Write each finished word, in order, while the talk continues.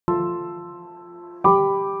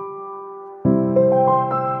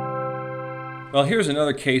Well, here's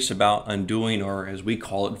another case about undoing, or as we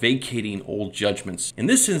call it, vacating old judgments. In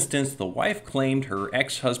this instance, the wife claimed her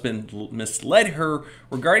ex-husband misled her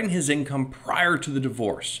regarding his income prior to the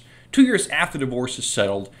divorce. 2 years after the divorce is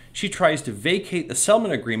settled, she tries to vacate the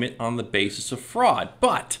settlement agreement on the basis of fraud.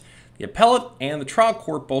 But the appellate and the trial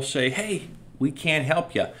court both say, hey, we can't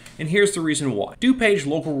help you. And here's the reason why. DuPage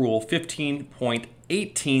Local Rule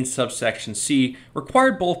 15.18 subsection C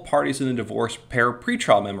required both parties in the divorce prepare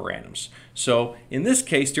pretrial memorandums. So in this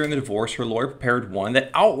case, during the divorce, her lawyer prepared one that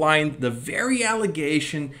outlined the very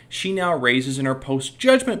allegation she now raises in her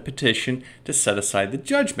post-judgment petition to set aside the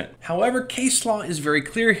judgment. However, case law is very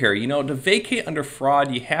clear here. To vacate under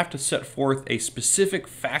fraud, you have to set forth a specific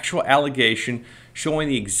factual allegation showing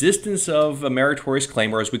the existence of a meritorious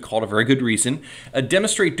claim, or as we call it, a very good reason,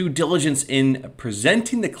 demonstrate due diligence in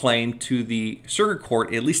presenting the claim to the circuit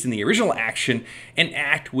court, at least in the original action, and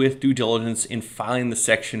act with due diligence in filing the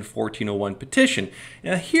Section 1401 petition.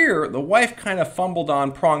 Now here, the wife kind of fumbled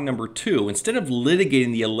on prong number 2. Instead of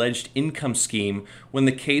litigating the alleged income scheme when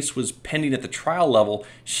the case was pending at the trial level,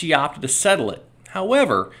 she opted to settle it.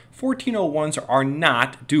 However, 1401s are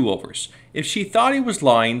not do-overs. If she thought he was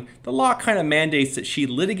lying, the law kind of mandates that she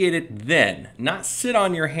litigate it then, not sit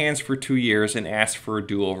on your hands for 2 years and ask for a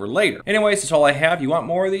do-over later. Anyways, that's all I have. You want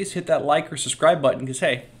more of these? Hit that like or subscribe button because,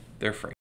 hey, they're free.